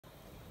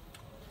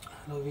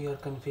Now we are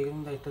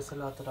configuring the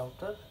intercell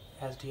router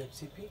as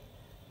DHCP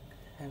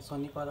and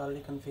Sony are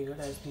already configured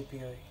as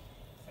DPoE.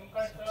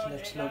 So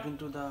let's log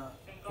into the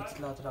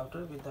intercell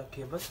router with the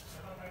cable.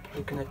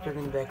 We connected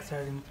in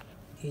backside in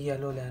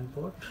yellow LAN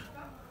port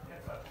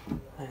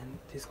and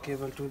this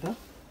cable to the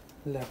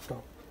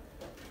laptop.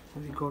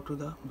 We go to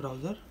the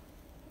browser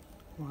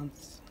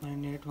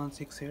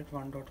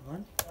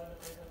 198.168.1.1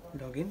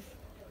 login.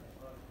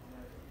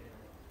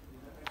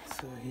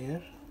 So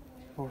here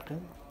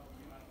portal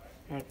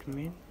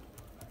admin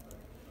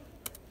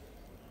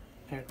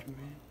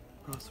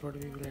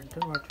password we will enter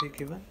what we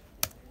given.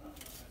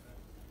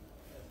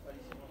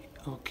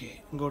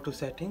 Okay, go to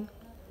setting,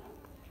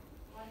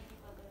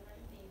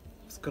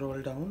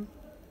 scroll down,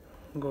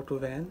 go to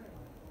WAN.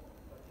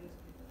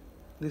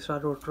 This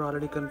router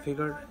already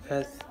configured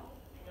as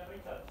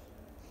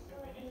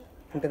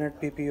internet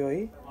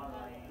PPoE,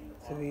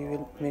 so we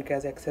will make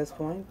as access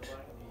point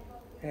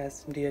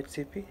as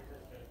DHCP.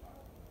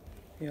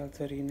 We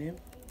also rename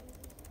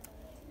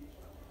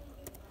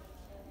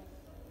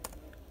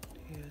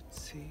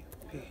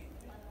DHCP.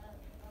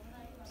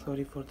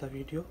 Sorry for the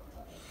video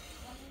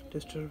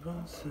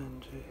disturbance,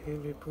 and here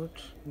we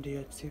put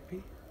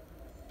DHCP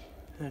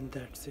and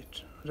that's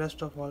it.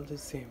 Rest of all the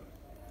same.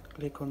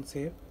 Click on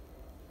save,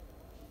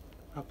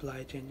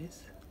 apply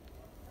changes.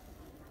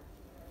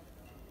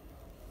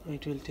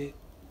 It will take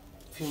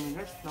few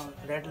minutes. Now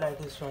red light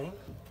is showing,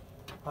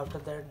 after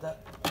that the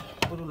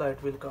blue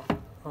light will come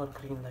or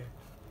green light.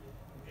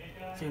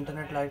 So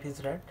internet light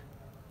is red,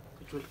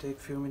 it will take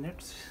few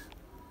minutes.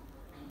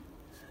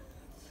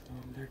 So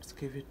let's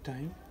give it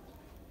time.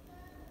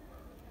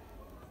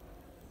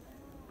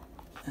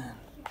 And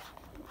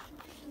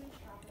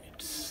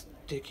it's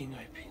taking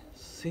IP.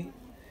 See,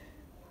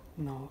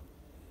 now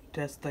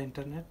test the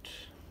internet.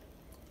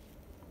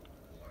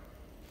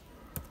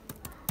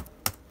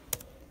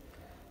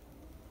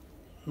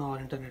 Now our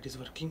internet is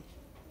working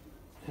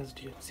as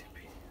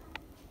DHCP.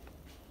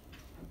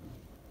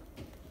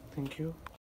 Thank you.